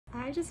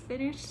I just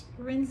finished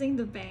rinsing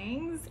the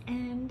bangs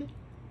and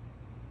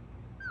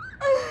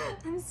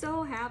I'm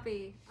so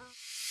happy.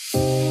 So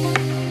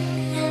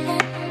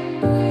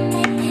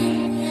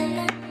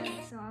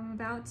I'm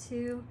about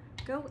to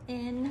go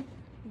in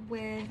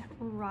with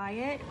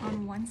Riot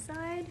on one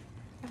side.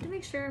 I have to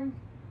make sure,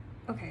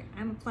 okay,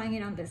 I'm applying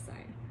it on this side.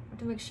 I have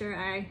to make sure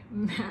I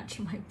match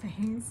my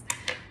bangs.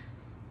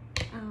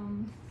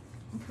 I'm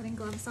putting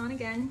gloves on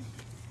again,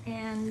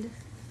 and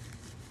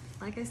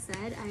like I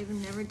said, I've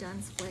never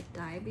done split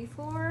dye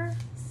before,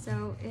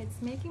 so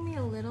it's making me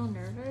a little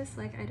nervous.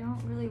 Like, I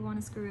don't really want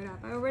to screw it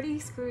up. I already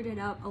screwed it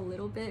up a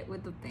little bit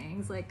with the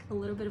bangs, like a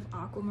little bit of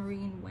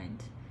aquamarine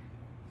went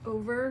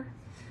over.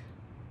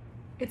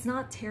 It's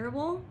not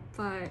terrible,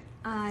 but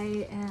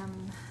I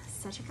am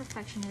such a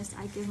perfectionist.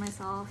 I give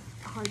myself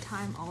a hard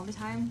time all the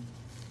time,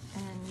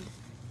 and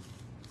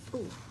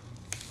ooh,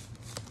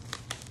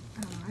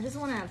 I don't know, I just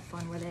want to have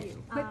fun with it.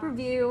 Quick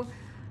review.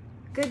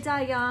 Good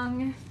Dye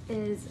Young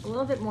is a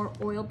little bit more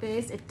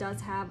oil-based. It does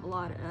have a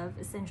lot of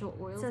essential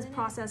oils. It says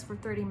process for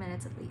 30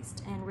 minutes at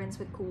least and rinse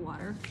with cool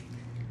water.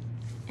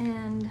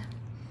 And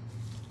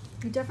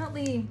you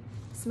definitely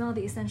smell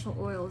the essential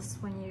oils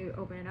when you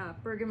open it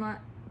up. Bergamot,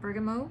 I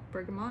don't know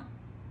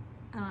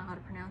how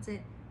to pronounce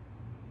it.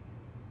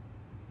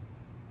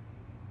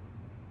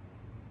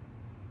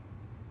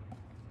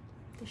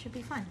 This should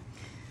be fun.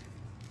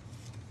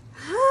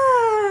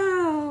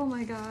 Oh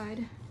my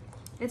God.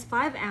 It's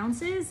 5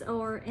 ounces,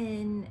 or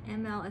in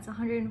ml, it's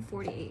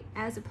 148,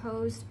 as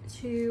opposed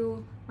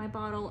to my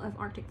bottle of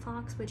Arctic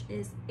Fox, which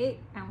is 8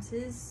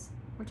 ounces,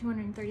 or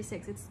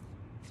 236. It's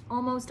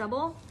almost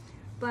double,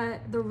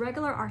 but the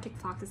regular Arctic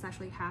Fox is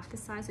actually half the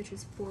size, which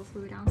is 4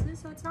 fluid ounces,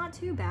 so it's not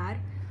too bad.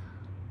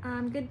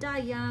 Good Dye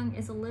Young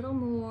is a little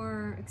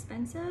more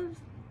expensive,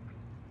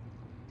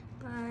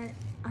 but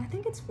I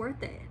think it's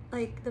worth it.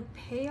 Like, the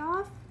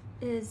payoff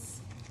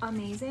is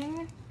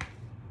amazing.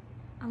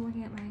 I'm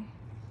looking at my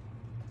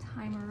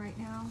timer right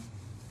now.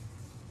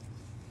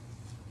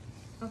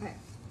 Okay,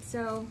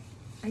 so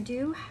I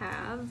do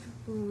have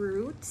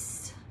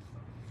roots,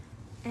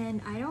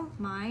 and I don't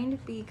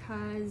mind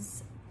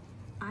because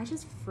I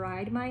just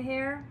fried my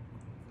hair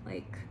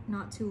like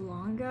not too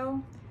long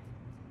ago,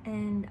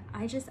 and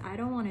I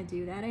don't want to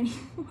do that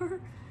anymore.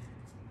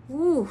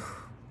 Ooh,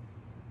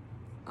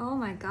 oh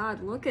my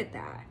God, look at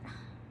that.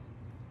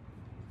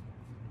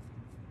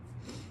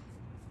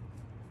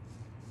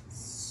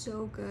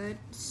 So good,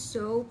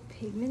 so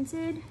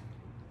pigmented.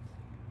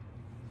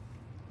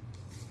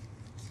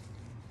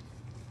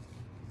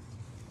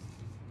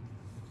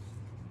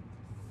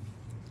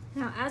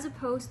 Now, as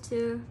opposed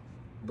to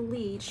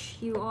bleach,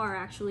 you are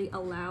actually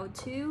allowed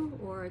to,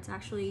 or it's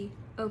actually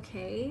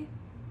okay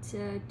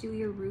to do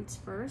your roots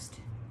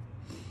first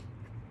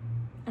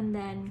and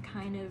then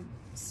kind of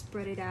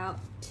spread it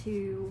out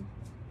to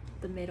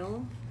the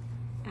middle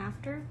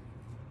after.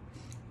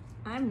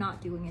 I'm not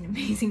doing an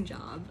amazing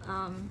job.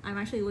 I'm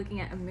actually looking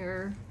at a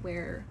mirror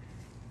where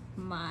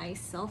my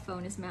cell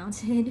phone is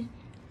mounted,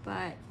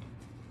 but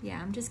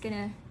yeah, I'm just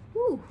gonna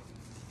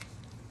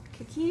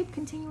keep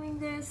continuing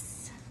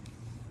this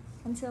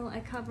until I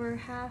cover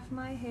half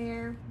my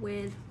hair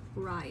with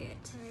Riot.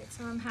 All right,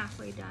 so I'm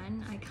halfway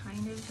done. I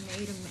kind of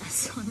made a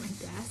mess on my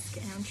desk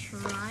and I'm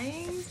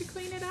trying to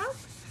clean it up.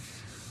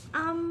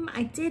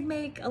 I did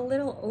make a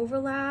little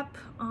overlap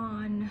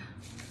on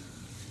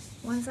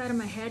one side of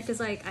my head because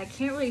like I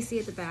can't really see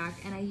at the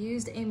back, and I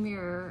used a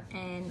mirror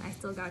and I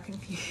still got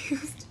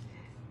confused.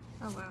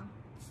 Oh wow.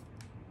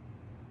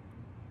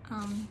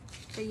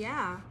 But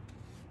yeah,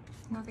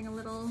 nothing a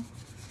little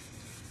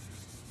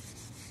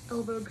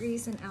elbow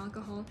grease and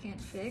alcohol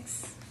can't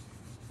fix,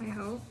 I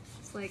hope.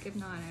 It's like, if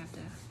not, I have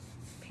to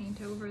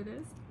paint over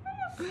this.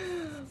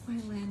 My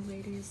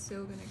landlady is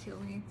so gonna kill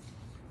me.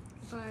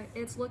 But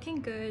it's looking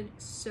good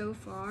so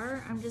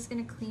far. I'm just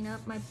gonna clean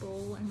up my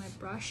bowl and my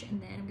brush, and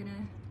then I'm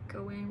gonna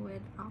go in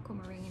with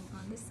aquamarine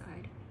on this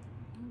side.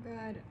 Oh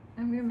God,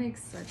 I'm gonna make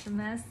such a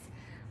mess.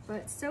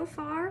 But so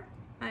far,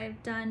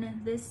 I've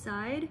done this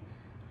side.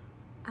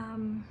 I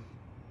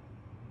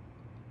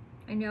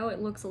know it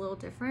looks a little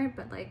different,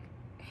 but like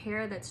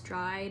hair that's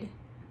dried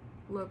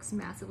looks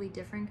massively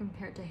different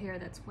compared to hair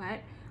that's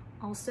wet.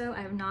 Also,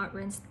 I have not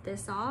rinsed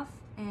this off,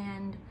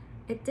 and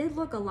it did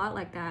look a lot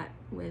like that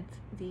with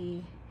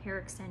the hair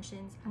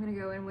extensions. I'm gonna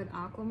go in with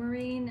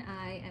aquamarine.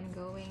 I am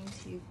going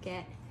to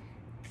get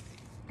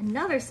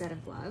another set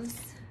of gloves,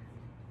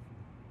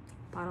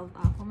 bottle of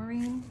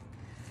aquamarine.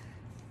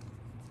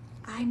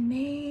 I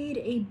made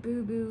a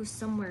boo-boo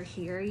somewhere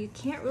here. You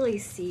can't really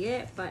see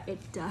it, but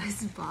it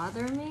does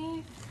bother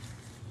me.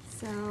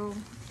 So,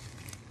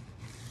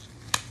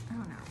 I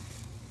don't know.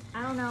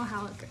 I don't know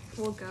how it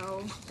will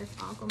go,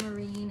 if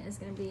aquamarine is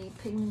gonna be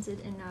pigmented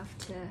enough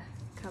to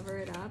cover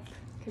it up,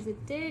 because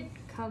it did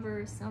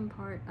cover some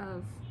part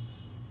of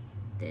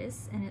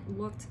this and it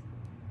looked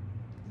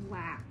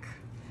black.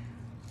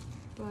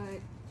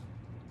 But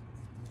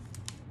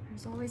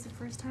there's always a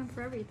first time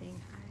for everything.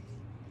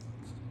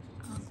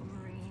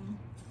 Aquamarine.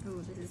 Oh,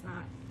 this is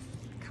not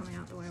coming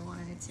out the way I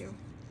wanted it to.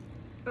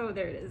 Oh,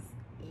 there it is.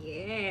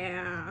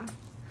 Yeah.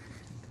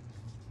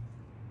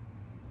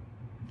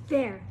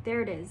 There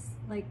it is.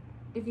 Like,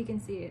 if you can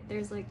see it,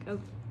 there's like a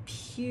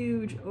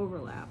huge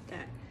overlap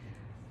that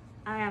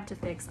I have to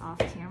fix off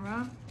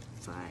camera,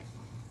 but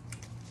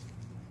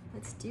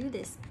let's do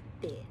this,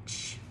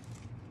 bitch.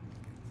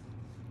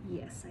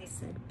 Yes, I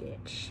said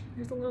bitch.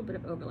 There's a little bit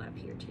of overlap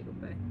here too,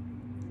 but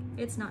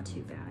it's not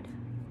too bad.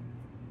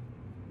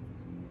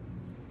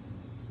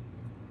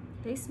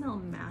 They smell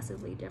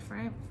massively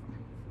different.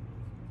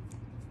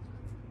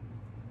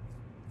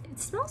 It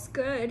smells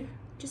good,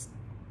 just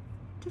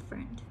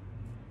different.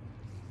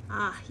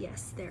 Ah,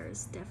 yes,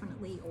 there's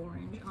definitely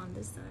orange on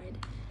this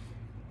side.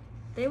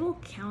 They will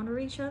counter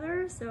each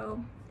other,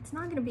 so it's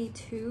not gonna be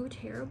too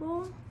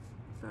terrible,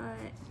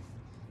 but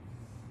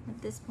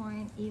at this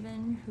point,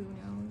 even, who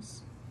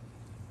knows?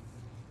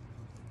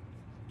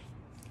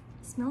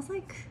 It smells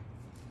like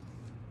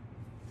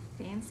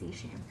fancy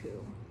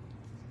shampoo.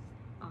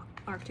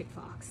 Arctic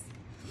Fox.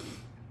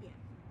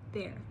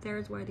 Yeah,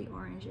 there's where the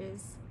orange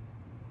is.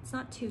 It's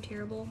not too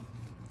terrible.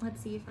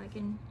 Let's see if I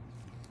can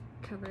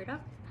cover it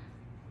up.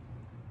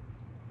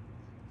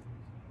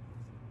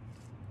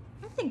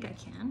 I think I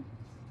can.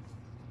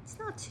 It's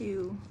not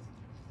too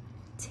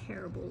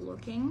terrible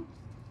looking.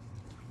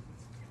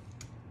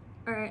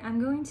 All right,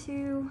 I'm going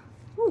to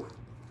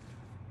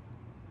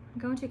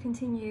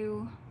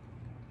continue.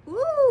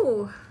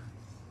 Ooh,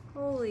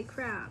 holy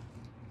crap.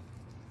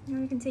 I'm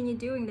going to continue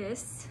doing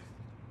this.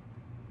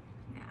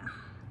 Yeah.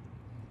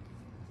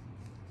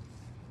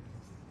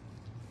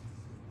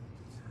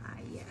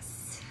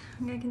 Yes.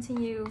 I'm going to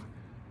continue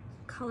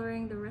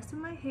coloring the rest of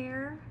my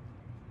hair,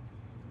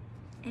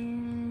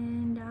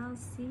 and I'll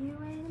see you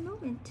in a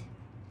moment.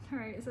 All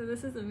right, so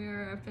this is a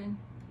mirror I've been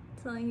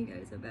telling you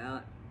guys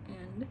about,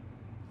 and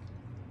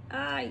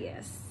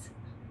yes.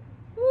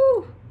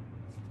 Woo!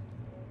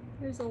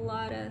 There's a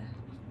lot of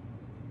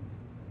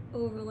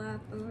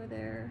overlap over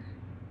there.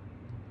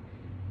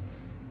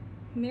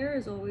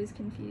 Mirrors always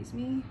confuse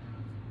me.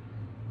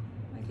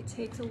 Like, it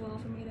takes a while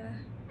for me to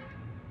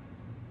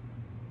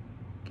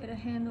get a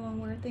handle on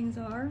where things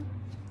are.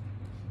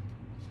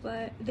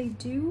 But they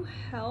do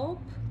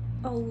help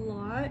a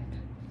lot.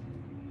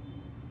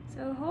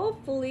 So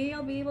hopefully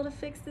I'll be able to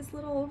fix this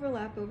little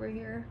overlap over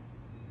here.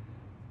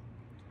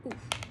 Oof.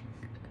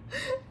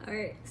 All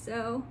right,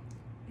 so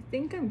I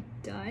think I'm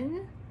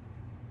done.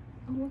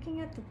 I'm looking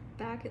at the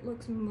back, it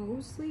looks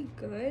mostly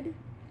good.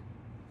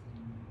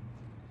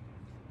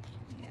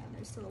 Yeah,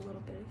 there's still a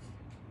little bit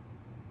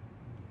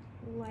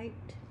of light,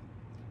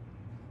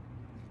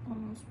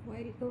 almost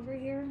white over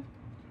here.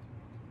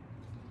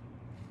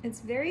 It's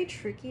very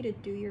tricky to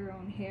do your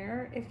own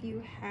hair. If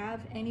you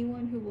have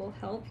anyone who will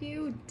help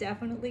you,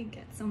 definitely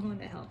get someone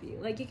to help you.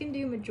 Like, you can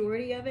do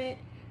majority of it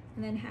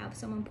and then have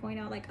someone point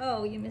out like,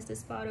 oh, you missed a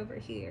spot over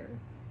here.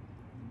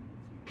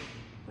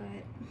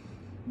 But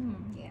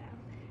yeah,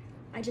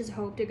 I just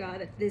hope to God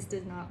that this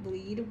does not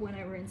bleed when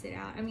I rinse it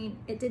out. I mean,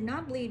 it did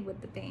not bleed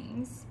with the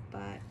bangs,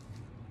 but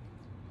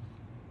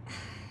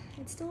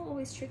it's still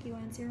always tricky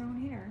when it's your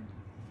own hair.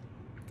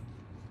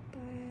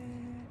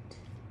 But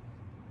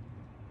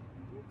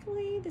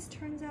hopefully this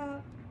turns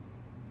out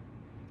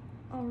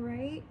all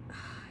right.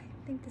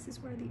 I think this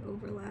is where the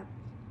overlap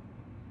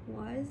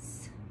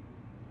was.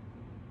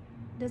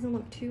 It doesn't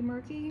look too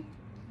murky.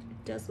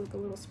 It does look a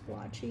little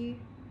splotchy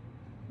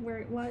where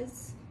it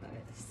was,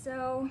 but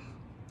so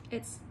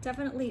it's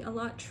definitely a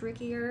lot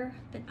trickier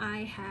than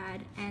I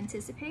had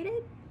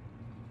anticipated.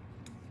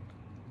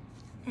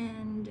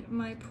 And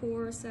my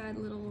poor sad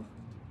little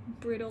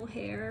brittle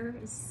hair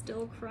is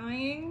still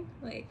crying.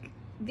 Like,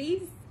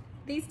 these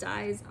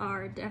dyes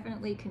are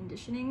definitely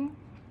conditioning,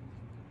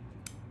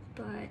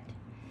 but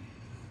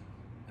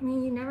I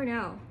mean, you never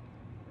know.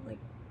 Like,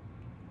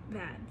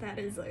 that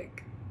is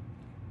like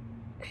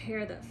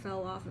hair that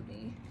fell off of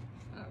me.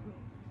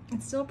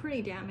 It's still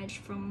pretty damaged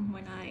from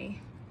when I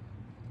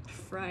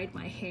fried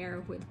my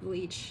hair with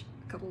bleach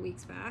a couple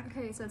weeks back.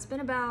 Okay, so it's been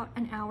about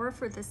an hour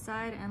for this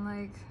side and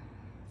like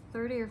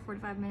 30 or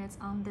 45 minutes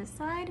on this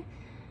side,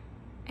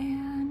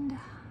 and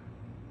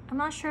I'm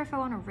not sure if I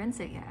want to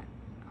rinse it yet.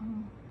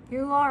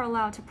 You are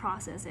allowed to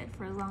process it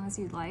for as long as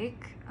you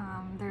like.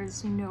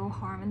 There's no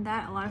harm in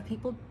that. A lot of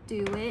people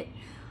do it.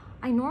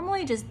 I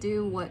normally just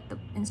do what the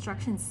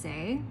instructions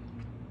say,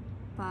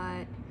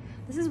 but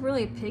this is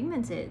really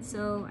pigmented,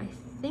 so I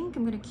think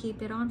I'm gonna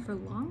keep it on for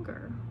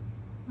longer.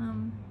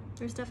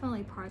 There's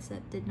definitely parts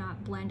that did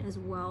not blend as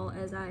well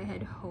as I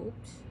had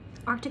hoped.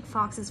 Arctic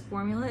Fox's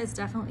formula is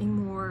definitely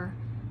more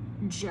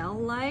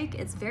gel-like.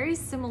 It's very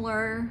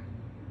similar,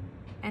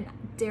 and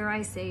dare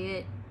I say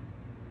it,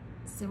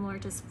 similar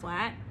to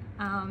Splat.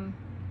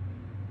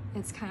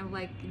 It's kind of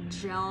like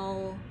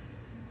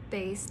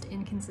gel-based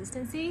in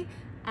consistency,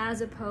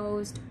 as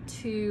opposed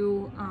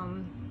to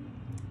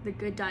the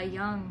Good Dye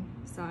Young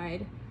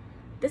side.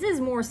 This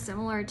is more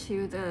similar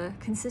to the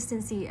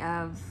consistency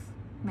of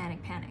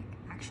Manic Panic,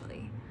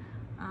 actually.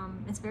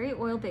 It's very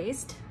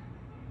oil-based,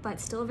 but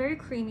still very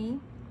creamy.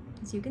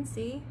 As you can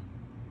see,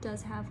 it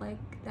does have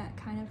like that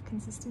kind of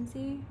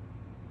consistency.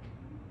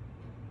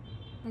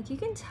 Like, you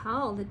can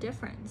tell the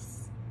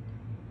difference.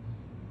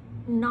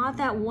 not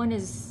that one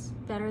is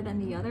better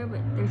than the other, but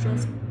they're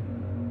just,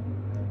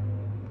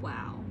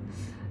 wow.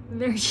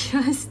 They're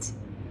just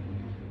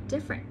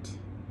different.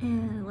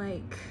 And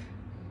like,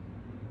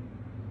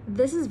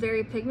 this is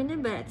very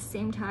pigmented, but at the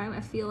same time,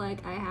 I feel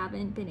like I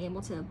haven't been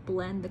able to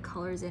blend the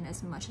colors in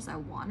as much as I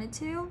wanted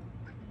to.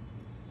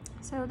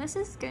 So this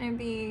is gonna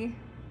be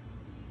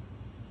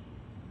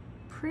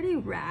pretty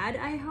rad,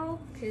 I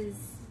hope, because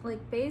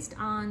like based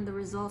on the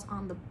results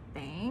on the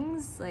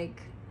bangs,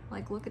 like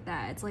look at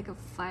that. It's like a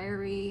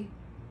fiery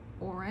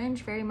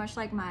orange, very much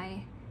like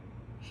my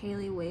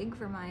Haley wig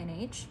from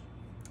INH.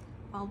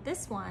 While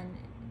this one,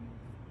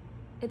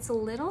 it's a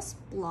little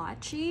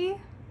splotchy,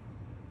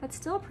 but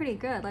still pretty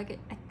good. Like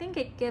I think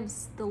it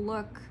gives the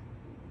look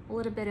a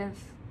little bit of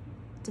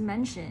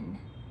dimension,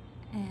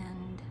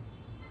 and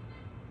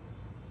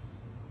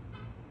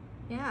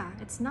yeah,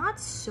 it's not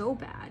so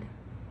bad.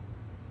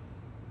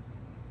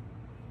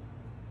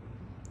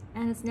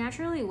 And it's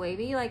naturally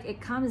wavy, like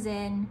it comes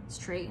in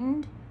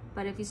straightened,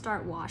 but if you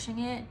start washing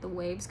it, the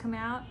waves come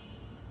out.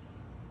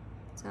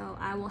 So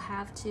I will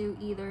have to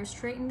either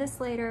straighten this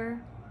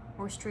later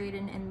or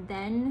straighten and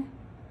then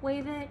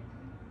wave it.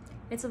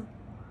 It's a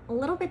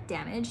little bit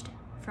damaged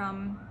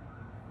from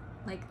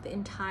like the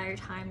entire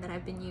time that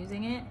I've been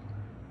using it,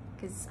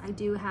 because I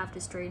do have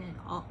to straighten it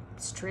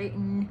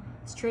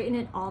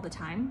all the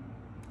time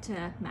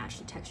to match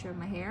the texture of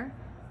my hair.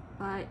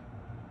 But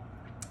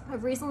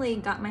I've recently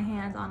got my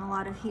hands on a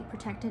lot of heat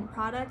protectant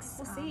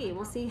products.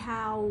 We'll see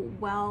how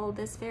well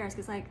this fares,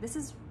 because like this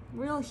is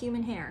real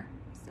human hair,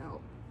 so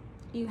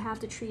you have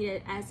to treat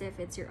it as if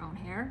it's your own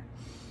hair,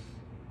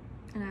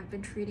 and I've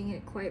been treating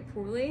it quite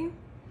poorly.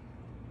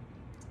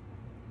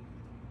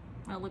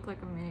 I look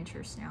like a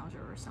miniature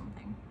schnauzer or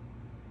something.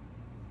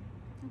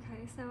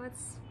 Okay, so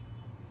it's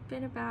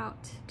been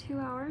about 2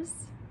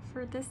 hours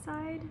for this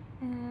side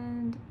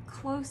and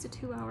close to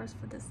 2 hours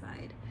for this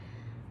side.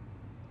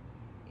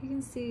 You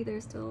can see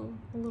there's still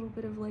a little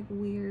bit of like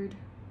weird,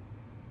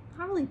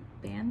 not really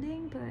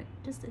banding, but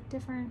just a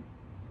different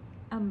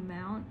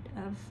amount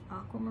of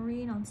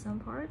aquamarine on some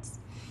parts.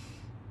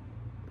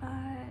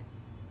 But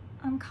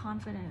I'm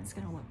confident it's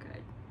gonna look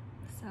good.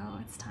 So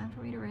it's time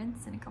for me to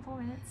rinse in a couple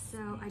minutes.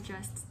 So I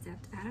just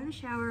stepped out of the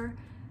shower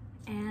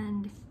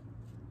and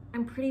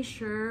I'm pretty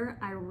sure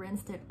I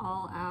rinsed it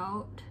all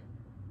out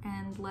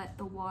and let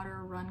the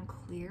water run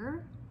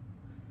clear.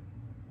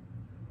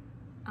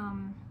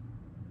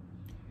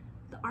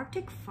 The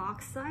Arctic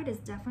Fox side is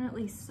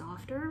definitely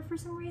softer for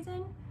some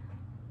reason.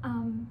 I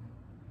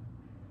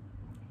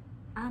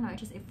don't know,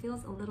 it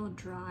feels a little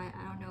dry.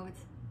 I don't know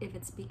if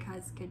it's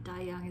because Good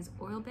Dye Young is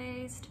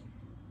oil-based,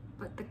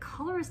 but the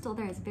color is still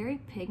there. It's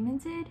very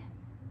pigmented.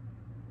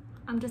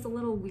 I'm just a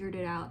little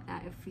weirded out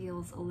that it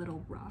feels a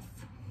little rough.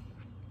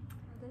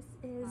 This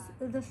is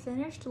the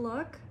finished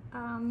look.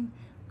 I'm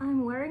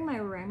wearing my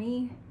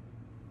Remy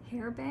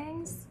hair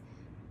bangs,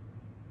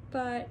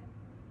 but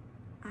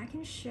I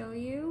can show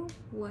you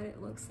what it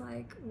looks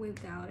like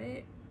without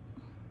it.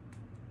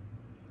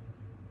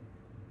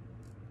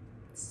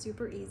 It's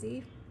super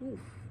easy.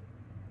 Oof.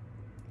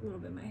 A little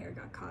bit of my hair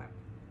got caught,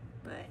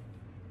 but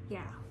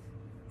yeah.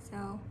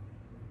 So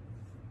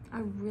I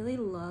really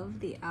love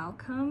the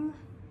outcome.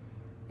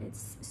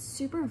 It's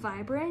super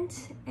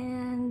vibrant,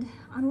 and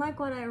unlike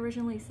what I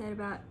originally said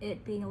about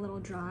it being a little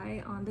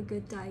dry on the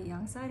Good Dye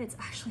Young side, it's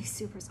actually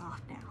super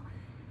soft now.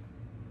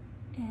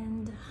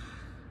 And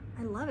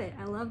I love it.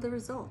 I love the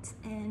results,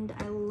 and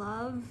I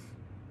love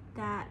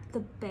that the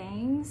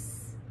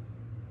bangs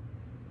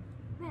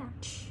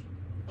match.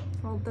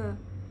 Well, the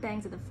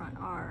bangs at the front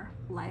are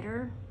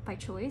lighter by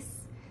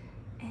choice,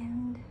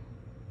 and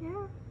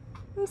yeah,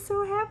 I'm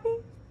so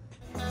happy.